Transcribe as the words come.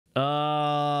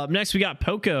Next we got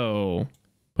Poco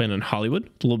playing on Hollywood.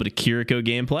 A little bit of Kiriko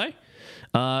gameplay.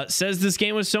 Says this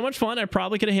game was so much fun. I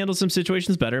probably could have handled some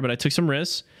situations better, but I took some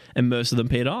risks and most of them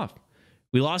paid off.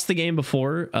 We lost the game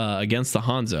before against the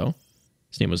Hanzo.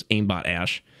 His name was Aimbot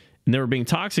Ash, and they were being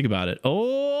toxic about it.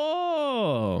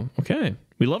 Oh, okay.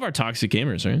 We love our toxic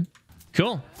gamers, right?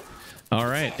 Cool. All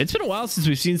right. It's been a while since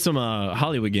we've seen some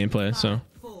Hollywood gameplay, so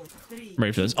I'm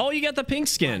ready for this. Oh, you got the pink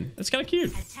skin. That's kind of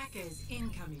cute.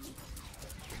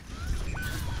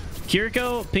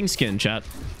 Kiriko, pink skin, chat.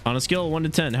 On a scale of 1 to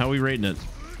 10, how are we rating it?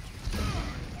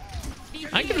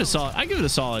 I give it a solid. I give it a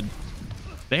solid.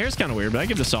 The hair's kind of weird, but I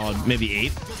give it a solid maybe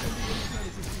 8.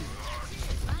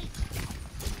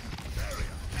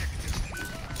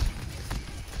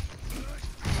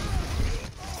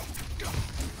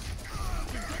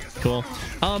 Cool.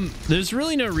 There's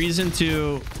really no reason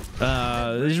to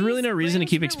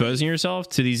keep exposing yourself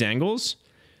to these angles.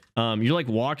 You're like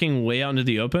walking way out into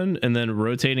the open and then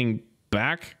rotating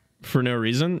back for no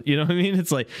reason. You know what I mean?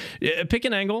 It's like, pick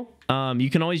an angle. You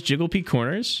can always jiggle peek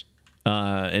corners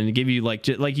and give you like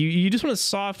you just want to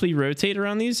softly rotate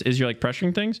around these as you're like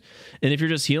pressuring things. And if you're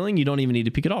just healing, you don't even need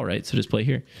to peek at all, right? So just play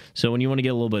here. So when you want to get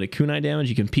a little bit of kunai damage,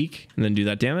 you can peek and then do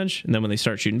that damage. And then when they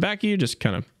start shooting back at you, just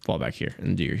kind of fall back here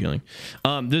and do your healing.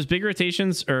 Those big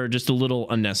rotations are just a little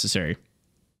unnecessary.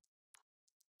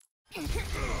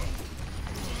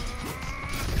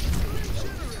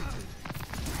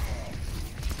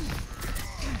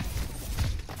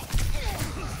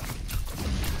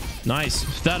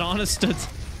 Nice. That honest,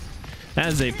 that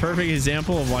is a perfect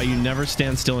example of why you never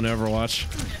stand still in Overwatch.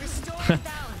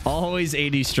 Always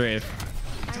AD strafe.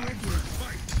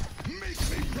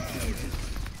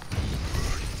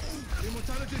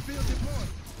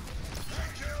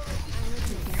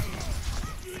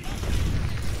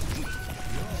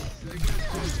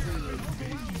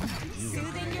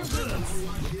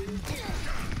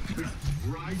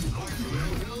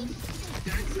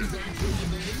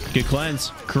 Good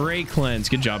cleanse. Great cleanse.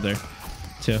 Good job there.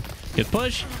 Too. Good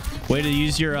push. Way to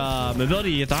use your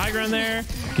mobility to get the high ground there.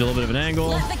 Get a little bit of an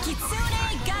angle.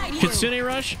 Kitsune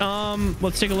rush.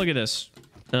 Let's take a look at this.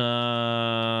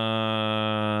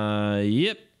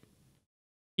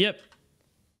 Yep.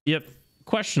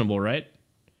 Questionable, right?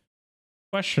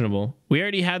 Questionable. We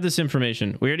already had this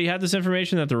information.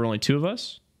 That there were only 2 of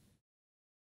us.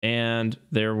 And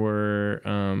there were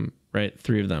right,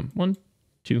 3 of them. 1,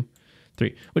 2,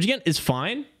 3, which again is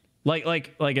fine. Like a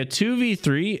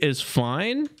 2v3 is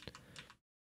fine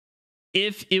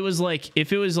if it was like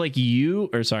you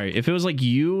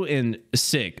and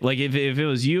Sig. Like if it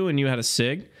was you and you had a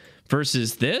Sig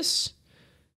versus this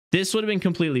would have been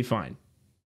completely fine,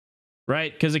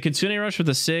 right? Because a Kitsune rush with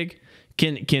a Sig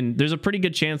can there's a pretty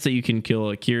good chance that you can kill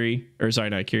a Kiri, or sorry,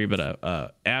 not Kiri, but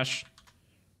a Ash,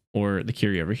 or the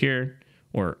Kiri over here,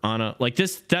 or Ana. Like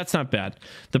this, that's not bad.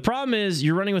 The problem is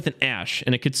you're running with an Ashe,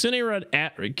 and a Kitsune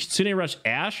Rush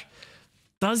Ashe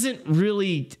doesn't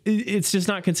really, it's just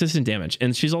not consistent damage.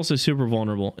 And she's also super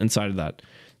vulnerable inside of that.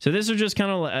 So this is just kind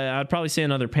of, I'd probably say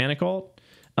another panic ult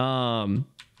of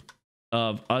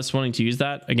us wanting to use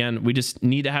that. Again, we just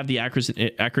need to have the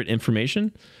accurate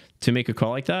information to make a call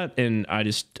like that. And I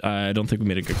don't think we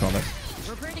made a good call there.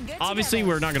 Obviously,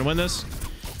 we're not going to win this.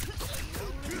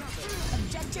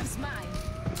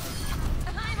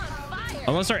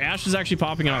 Unless our Ashe is actually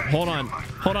popping up. Hold on.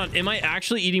 Am I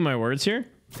actually eating my words here?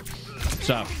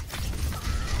 Stop.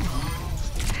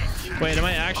 Wait, am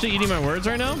I actually eating my words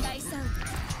right now?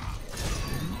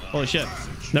 Holy shit.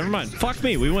 Never mind. Fuck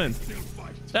me. We win.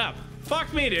 Stop.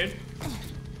 Fuck me, dude.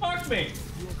 Fuck me.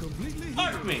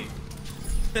 Fuck me.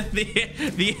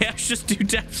 the Ashe just do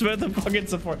taps with the fucking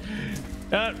support.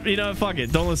 You know, fuck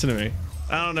it. Don't listen to me.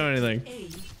 I don't know anything.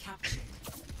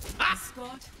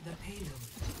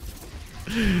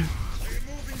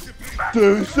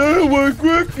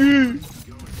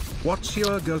 What's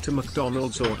your go-to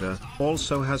McDonald's order?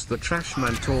 Also, has the trash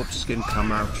man taught skin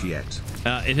come out yet?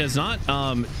 It has not.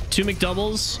 2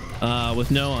 McDoubles with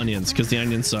no onions, because the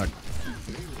onions suck.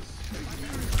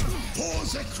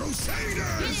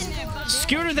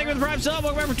 Scooter, thank you for the prime sub.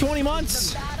 Welcome back for 20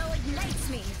 months.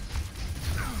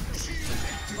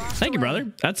 Thank you,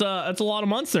 brother. That's a lot of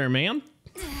months there, man.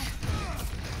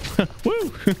 Woo.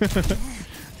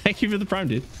 Thank you for the prime,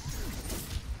 dude.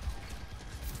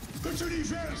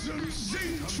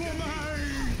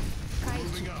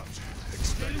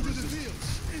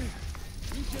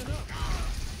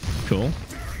 Cool.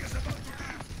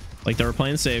 Like they were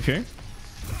playing safe here.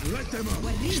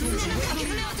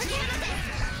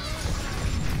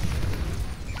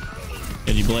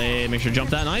 Energy blade, make sure to jump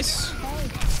that. Nice.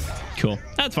 Cool.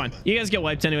 That's fine. You guys get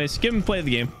wiped anyways. Give him play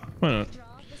the game. Why not?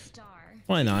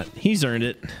 Why not? He's earned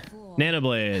it.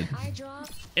 Nanoblade.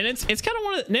 And it's kind of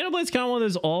one of Nanoblade's kind of one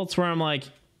of those ults where I'm like,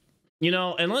 you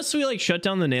know, unless we like shut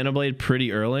down the Nanoblade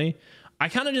pretty early, I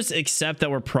kind of just accept that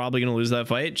we're probably going to lose that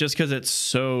fight just because it's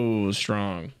so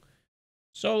strong.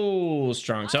 So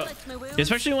strong. So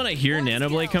especially when I hear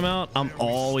Nanoblade come out, I'm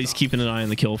always keeping an eye on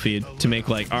the kill feed to make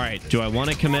like, all right, do I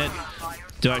want to commit?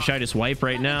 Should I just wipe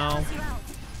right now?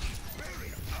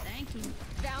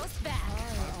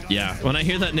 Yeah, when I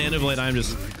hear that Nanoblade, I'm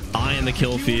just eyeing the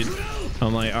kill feed.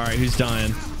 I'm like, all right, who's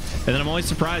dying? And then I'm always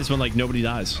surprised when like nobody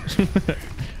dies.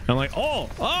 I'm like, oh,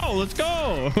 let's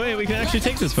go. Wait, we can actually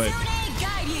take this fight.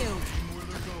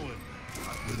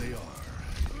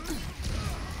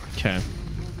 Okay.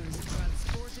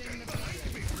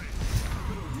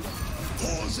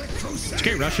 It's a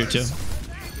great rush here too.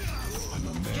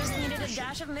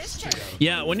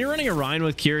 Yeah, when you're running a Ryan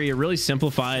with Kiri, it really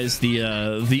simplifies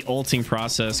the ulting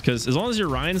process, because as long as your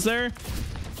Ryan's there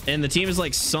and the team is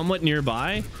like somewhat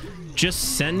nearby,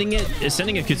 just sending a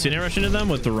Kitsune rush into them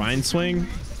with the Ryan swing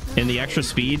and the extra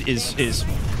speed is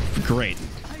great.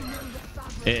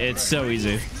 It's so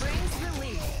easy.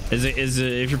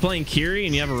 If you're playing Kiri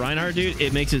and you have a Reinhardt, dude,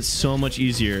 it makes it so much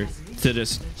easier to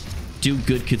just do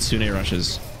good Kitsune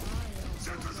rushes.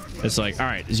 It's like, all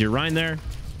right, is your Ryan there?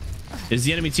 Is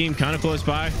the enemy team kind of close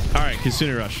by? All right,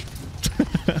 Kitsune rush.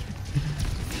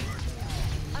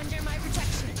 Under my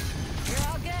protection. You're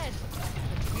all good.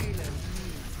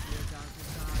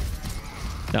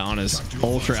 That on is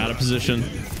ultra out of position.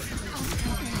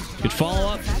 Good follow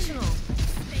up.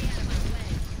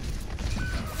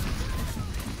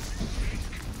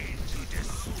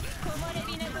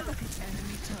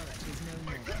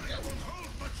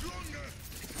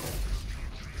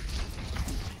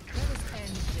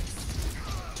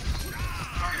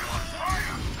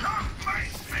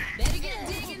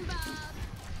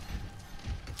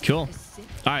 Cool.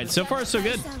 All right, so far so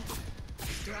good.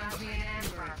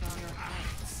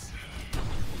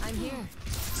 I'm here.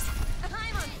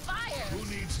 I'm on fire. Who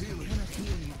needs healing?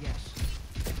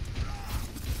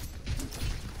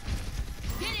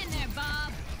 Get in there,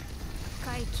 Bob.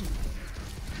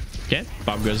 Okay,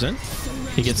 Bob goes in.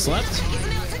 He gets slept.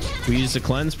 We use the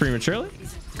cleanse prematurely.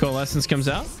 Coalescence comes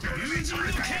out.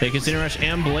 They continue rush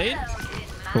and blade.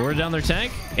 We're down their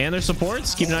tank and their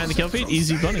supports. Keep an eye on the kill feed.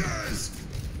 Easy bunny.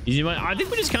 Easy bunny. I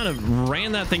think we just kind of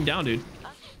ran that thing down, dude.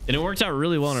 And it worked out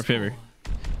really well in our favor.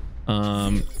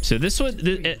 So this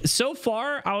would, so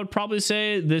far, I would probably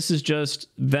say this is just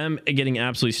them getting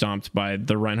absolutely stomped by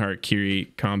the Reinhardt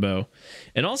Kiri combo.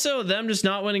 And also them just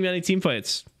not winning many team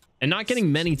fights. And not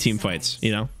getting many team fights,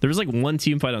 you know. There was like one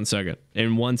team fight on second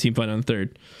and one team fight on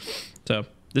third. So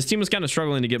this team was kind of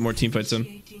struggling to get more team fights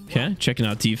in. Okay, checking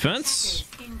out defense.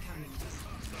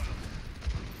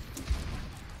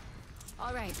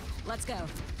 All right, let's go.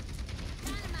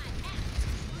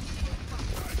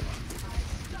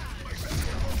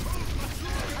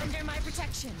 Under my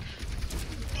protection.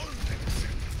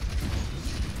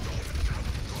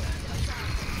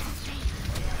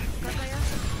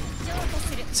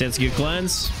 Sansuke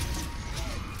cleanse.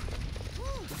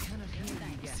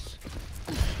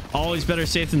 Always better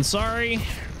safe than sorry.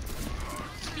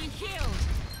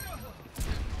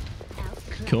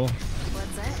 Cool.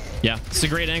 Yeah, it's a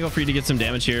great angle for you to get some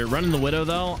damage here. Running the Widow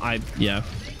though, yeah.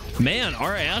 Man,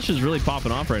 our Ashe is really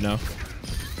popping off right now.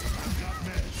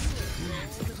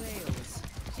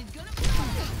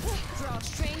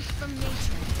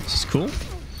 This is cool.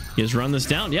 You guys run this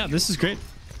down. Yeah, this is great.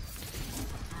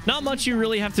 Not much you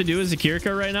really have to do as a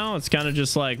Kiriko right now. It's kind of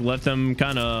just like let them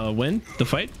kind of win the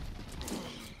fight.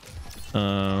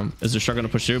 As they're struggling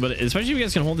to push through, but especially if you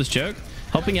guys can hold this choke,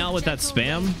 helping out with that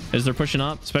spam as they're pushing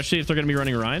up, especially if they're going to be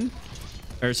running Ryan,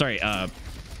 or sorry,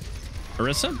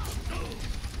 Orisa.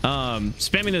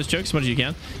 Spamming those chokes as much as you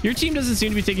can. Your team doesn't seem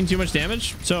to be taking too much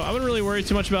damage, so I wouldn't really worry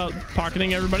too much about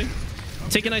pocketing everybody.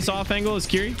 Take a nice off angle as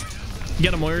Kiri. You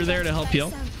got a Moira there to help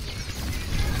heal.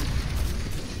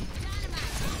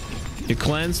 Good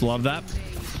cleanse, love that.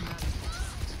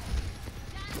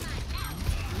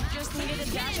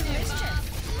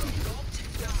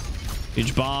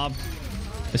 Huge Bob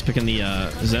is picking the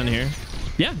Zen here.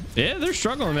 Yeah, they're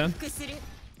struggling, man.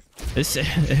 This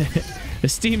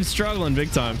this team's struggling big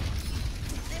time.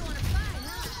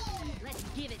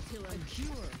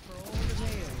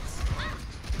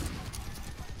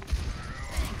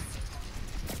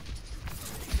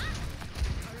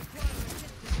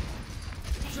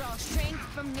 Draw strength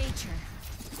from nature.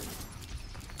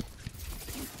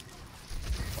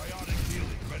 Bionic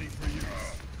healing ready for use.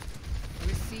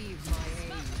 Receive my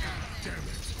aid. Damn it.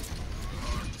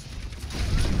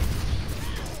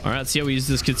 All right, let's see how we use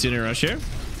this Kitsune Rush here.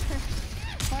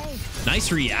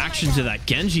 Nice reaction to that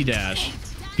Genji dash.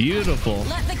 Beautiful.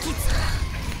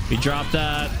 We dropped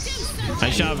that.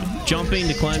 Nice job jumping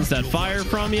to cleanse that fire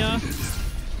from you.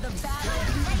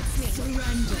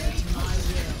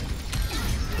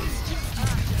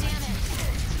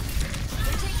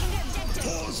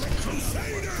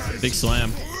 Big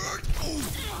slam.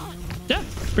 Yeah,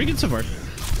 pretty good so far.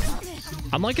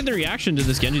 I'm liking the reaction to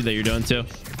this Genji that you're doing too.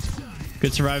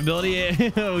 Good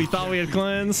survivability. We thought we had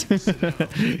cleanse.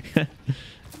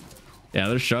 Yeah,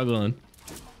 they're struggling.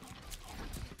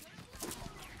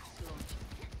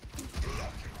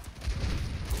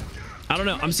 I don't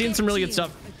know. I'm seeing some really good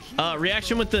stuff.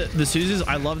 Reaction with the Suzus.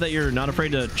 I love that you're not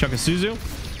afraid to chuck a Suzu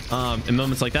in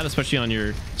moments like that, especially on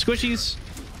your squishies.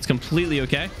 It's completely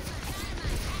okay.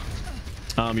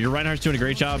 Your Reinhardt's doing a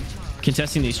great job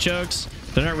contesting these chokes.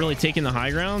 They're not really taking the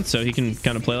high ground, so he can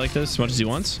kind of play like this as much as he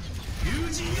wants.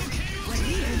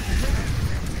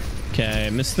 Okay,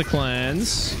 missed the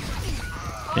cleanse.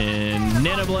 And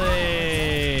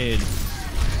Nanoblade.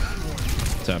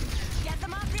 What's up?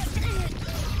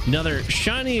 Another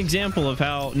shining example of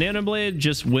how Nanoblade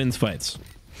just wins fights.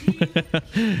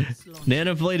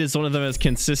 Nanoblade is one of the most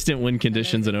consistent win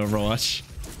conditions in Overwatch.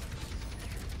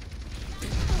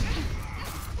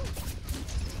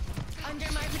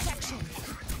 Under my protection.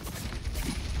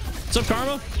 What's up,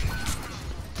 Karma?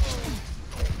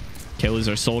 Okay, lose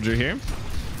our soldier here.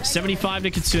 75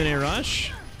 to Kitsune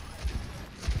Rush.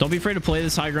 Don't be afraid to play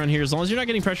this high ground here. As long as you're not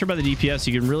getting pressured by the DPS,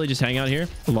 you can really just hang out here.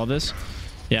 I love this.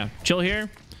 Yeah, chill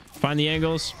here. Find the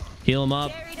angles. Heal him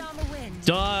up.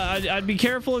 I'd be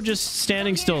careful of just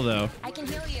standing still, though. I can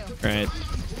heal you. Right.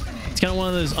 It's kind of one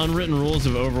of those unwritten rules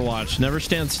of Overwatch. Never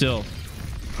stand still.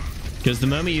 Because the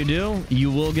moment you do, you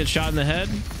will get shot in the head,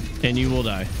 and you will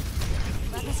die.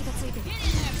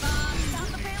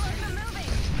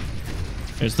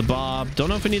 There's the Bob. Don't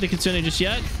know if we need the Kitsune just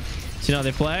yet. See how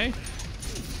they play.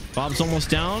 Bob's almost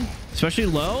down, especially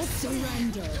low.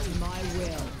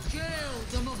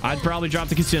 I'd probably drop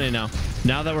the Kitsune now.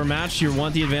 Now that we're matched, you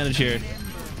want the advantage here.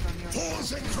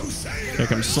 Here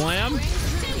comes Slam.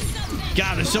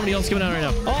 God, there's somebody else coming out right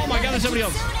now. Oh my God, there's somebody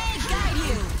else.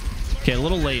 Okay, a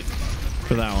little late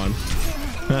for that one.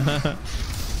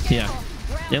 Yeah.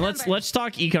 And let's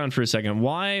talk econ for a second.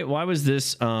 Why was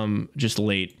this just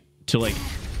late to like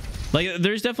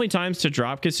there's definitely times to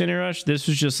drop Kitsune Rush. This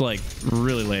was just like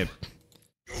really late.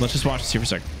 Let's just watch this here for a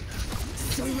second.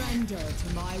 Surrender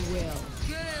to my will.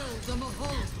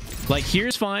 Like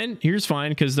here's fine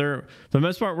because they're for the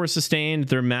most part we're sustained.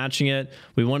 They're matching it.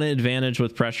 We want an advantage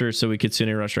with pressure, so we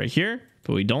Kitsune Rush right here,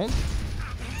 but we don't.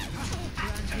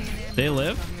 They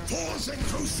live.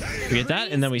 We get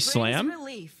that, and then we slam.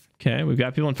 Okay, we've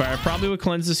got people on fire. Probably would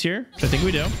cleanse this here, which I think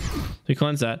we do. We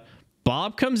cleanse that.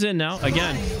 Bob comes in now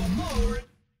again.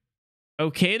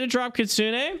 Okay to drop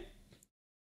Kitsune.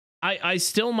 I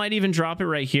still might even drop it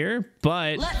right here,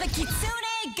 but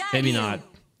maybe not.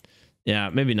 Yeah,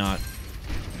 maybe not.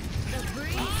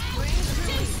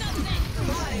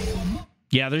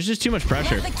 Yeah, there's just too much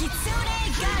pressure.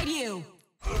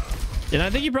 And I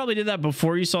think you probably did that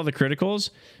before you saw the criticals,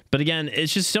 but again,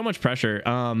 it's just so much pressure.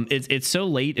 It's so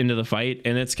late into the fight,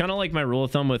 and it's kind of like my rule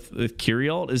of thumb with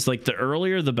Kiriko is like the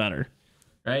earlier the better,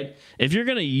 right? If you're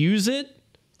gonna use it,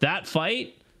 that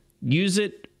fight, use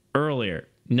it earlier,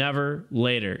 never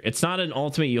later. It's not an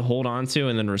ultimate you hold on to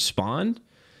and then respond.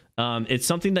 It's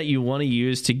something that you want to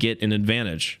use to get an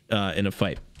advantage in a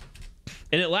fight,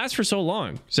 and it lasts for so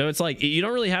long. So it's like you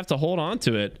don't really have to hold on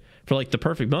to it for like the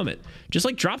perfect moment. Just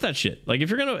like drop that shit. Like if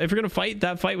you're gonna fight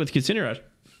that fight with Kitsune Rush,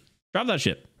 drop that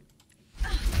shit.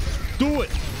 Do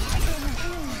it.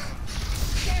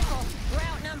 Careful, we're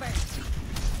outnumbered.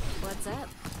 What's up?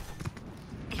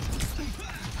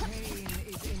 Pain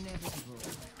is inevitable.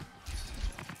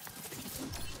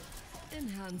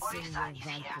 Enhancing your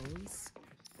vitals.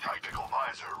 Tactical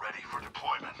visor ready for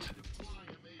deployment.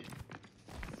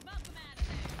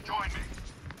 Join me.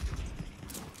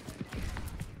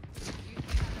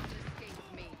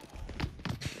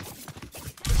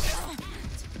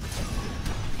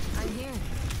 I'm here.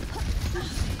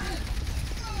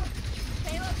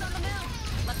 Payload's on the mill.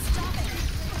 Let's stop it.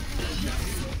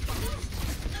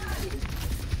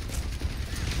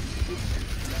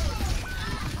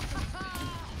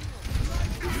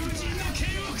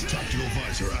 Tactical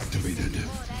visor activated.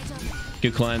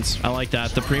 Good cleanse. I like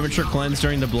that. The premature cleanse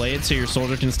during the blade so your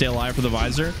soldier can stay alive for the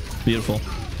visor. Beautiful.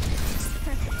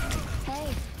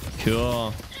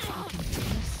 Cool.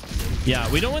 Yeah,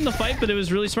 we don't win the fight, but it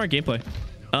was really smart gameplay.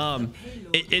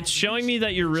 It's showing me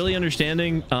that you're really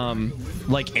understanding,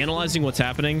 like analyzing what's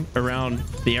happening around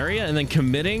the area and then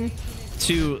committing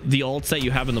to the ults that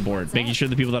you have on the board, making sure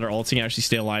the people that are ulting actually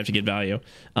stay alive to get value.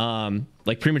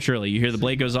 Like prematurely, you hear the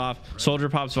blade goes off, soldier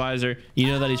pops visor, you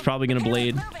know that he's probably going to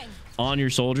blade on your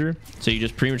soldier, so you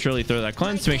just prematurely throw that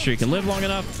cleanse to make sure you can live long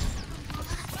enough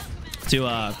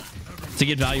to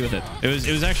get value with it.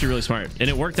 It was actually really smart, and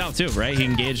it worked out too, right? He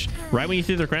engaged right when you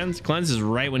threw the cleanse is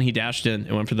right when he dashed in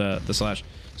and went for the slash.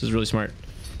 This is really smart.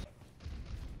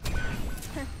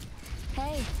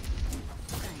 Hey.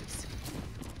 Thanks.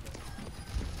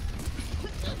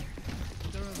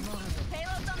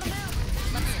 Payload's on the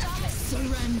move. Let's stop it.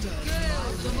 Surrender.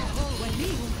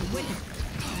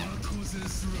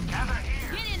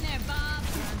 Get in there, Bob.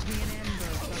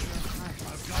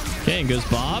 Okay, and goes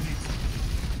Bob.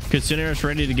 Kusunero's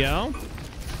ready to go.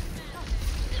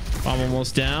 Bob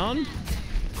almost down.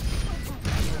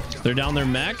 They're down their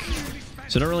mech,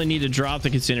 so don't really need to drop the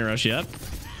Kusunero yet.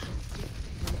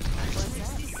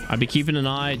 I'd be keeping an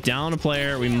eye down a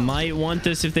player. We might want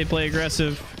this if they play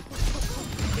aggressive.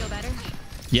 Feel better?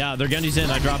 Yeah, their Genji's in.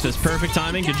 I dropped this. Perfect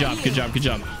timing. Good job. Good job. Good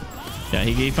job. Yeah,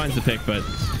 he finds the pick, but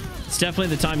it's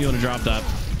definitely the time you want to drop that.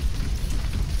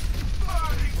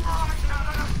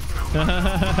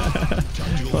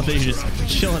 Well, they're just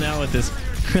chilling out with this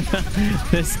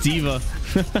this diva.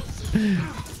 30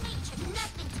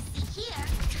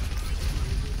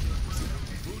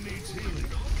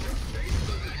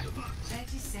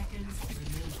 seconds.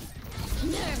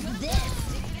 Nerf this.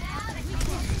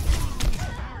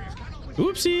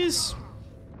 Oopsies.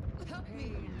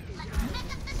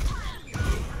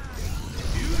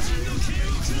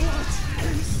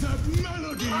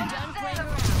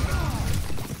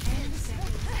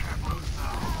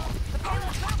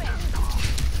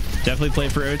 Definitely play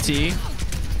for OT.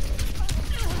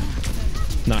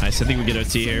 Nice. I think we get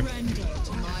OT here.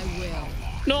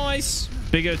 Nice.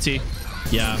 Big OT.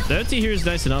 Yeah, the OT here is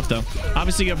nice enough, though.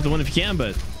 Obviously, go for the win if you can,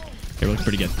 but it looks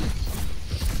pretty good.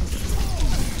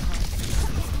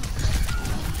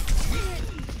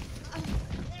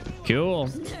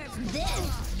 Cool.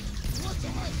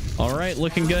 All right,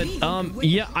 looking good.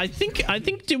 Yeah, I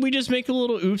think did we just make a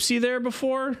little oopsie there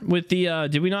before with the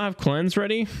did we not have cleanse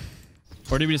ready?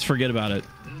 Or did we just forget about it?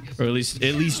 Or at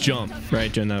least jump, right,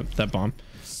 during that bomb.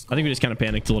 I think we just kind of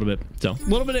panicked a little bit. So, a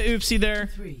little bit of oopsie there.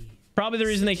 Probably the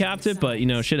reason they capped it, but, you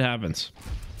know, shit happens.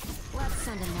 Let's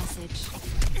send a message.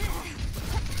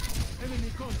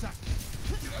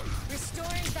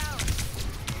 Restoring balance.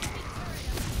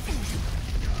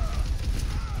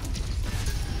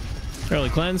 Early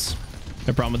cleanse.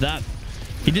 No problem with that.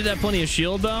 He did have plenty of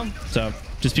shield, though. So,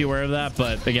 just be aware of that.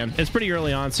 But, again, it's pretty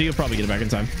early on, so you'll probably get it back in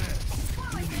time.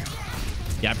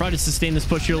 Yeah, I probably just sustain this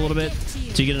push here a little bit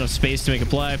to get enough space to make a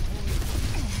play.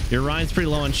 Your Ryan's pretty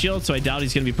low on shield, so I doubt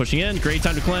he's going to be pushing in. Great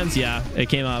time to cleanse. Yeah, it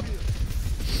came up.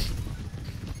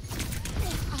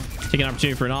 Take an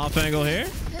opportunity for an off angle here.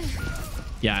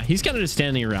 Yeah, he's kind of just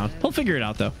standing around. He'll figure it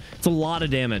out, though. It's a lot of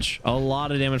damage. A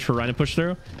lot of damage for Ryan to push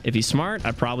through. If he's smart,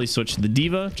 I'd probably switch to the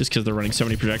Diva just because they're running so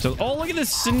many projectiles. Oh, look at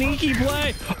this sneaky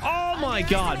play. Oh, my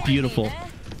God. Beautiful.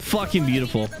 Fucking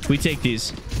beautiful. We take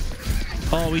these.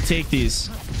 Oh, we take these.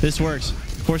 This works.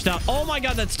 Forced out. Oh my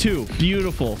God, that's two.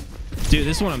 Beautiful. Dude,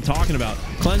 this is what I'm talking about.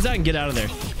 Cleanse that and get out of there.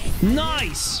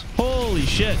 Nice. Holy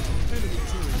shit.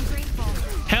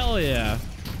 Hell yeah.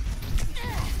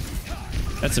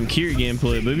 That's some Kiri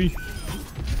gameplay, baby.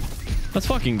 Let's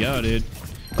fucking go, dude.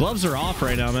 Gloves are off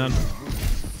right now, man.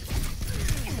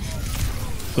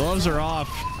 Gloves are off.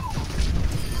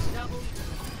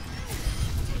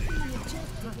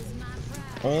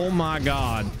 Oh my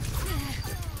God.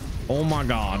 Oh my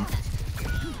God.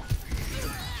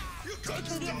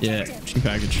 Yeah, cheap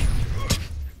package.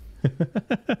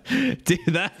 Dude,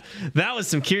 that was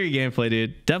some Kiri gameplay,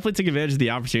 dude. Definitely took advantage of the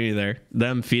opportunity there.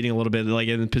 Them feeding a little bit like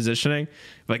in positioning.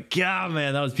 But God,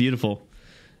 man, that was beautiful.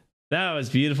 That was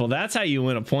beautiful. That's how you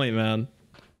win a point, man.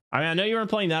 I mean, I know you weren't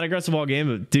playing that aggressive all game,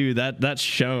 but dude, that's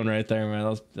shown right there,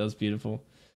 man. That was beautiful.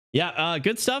 Yeah,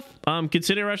 good stuff.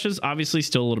 Consider rushes, obviously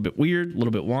still a little bit weird, a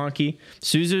little bit wonky.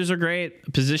 Suzus are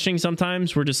great. Positioning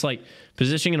sometimes, we're just like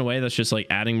positioning in a way that's just like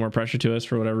adding more pressure to us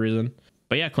for whatever reason.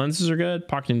 But yeah, cleanses are good.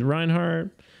 Pocketing the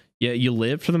Reinhardt. Yeah, you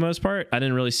live for the most part. I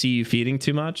didn't really see you feeding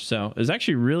too much. So it was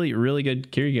actually really, really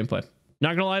good Kiri gameplay.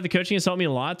 Not gonna lie, the coaching has helped me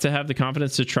a lot to have the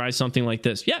confidence to try something like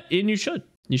this. Yeah, and you should.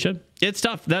 You should. It's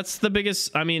tough. That's the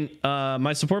biggest. I mean,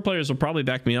 my support players will probably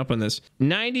back me up on this.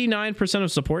 99%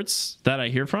 of supports that I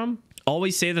hear from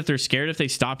always say that they're scared if they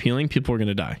stop healing, people are going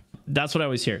to die. That's what I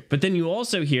always hear. But then you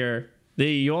also hear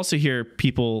you also hear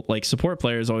people like support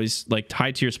players always, like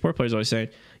high tier support players always saying,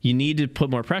 you need to put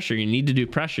more pressure. You need to do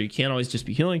pressure. You can't always just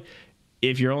be healing.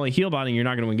 If you're only heal botting, you're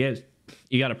not going to win games.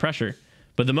 You got to pressure.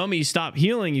 But the moment you stop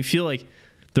healing, you feel like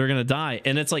they're going to die.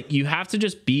 And it's like, you have to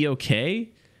just be okay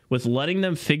with letting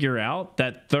them figure out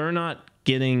that they're not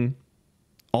getting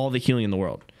all the healing in the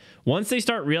world. Once they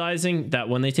start realizing that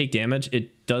when they take damage,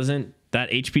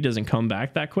 that HP doesn't come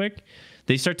back that quick,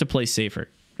 they start to play safer,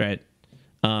 right?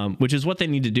 Which is what they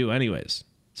need to do anyways.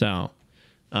 So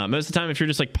most of the time, if you're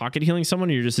just like pocket healing someone,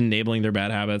 you're just enabling their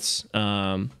bad habits.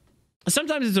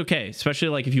 Sometimes it's okay, especially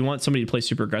like if you want somebody to play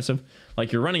super aggressive,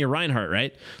 like you're running a Reinhardt,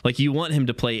 right? Like you want him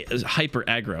to play hyper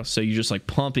aggro, so you're just like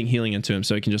pumping healing into him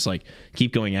so he can just like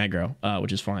keep going aggro,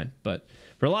 which is fine. But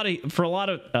for a lot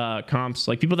of comps,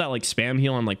 like people that like spam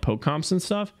heal on like poke comps and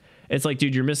stuff, it's like,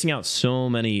 dude, you're missing out so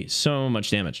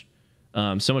much damage,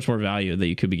 so much more value that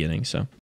you could be getting. So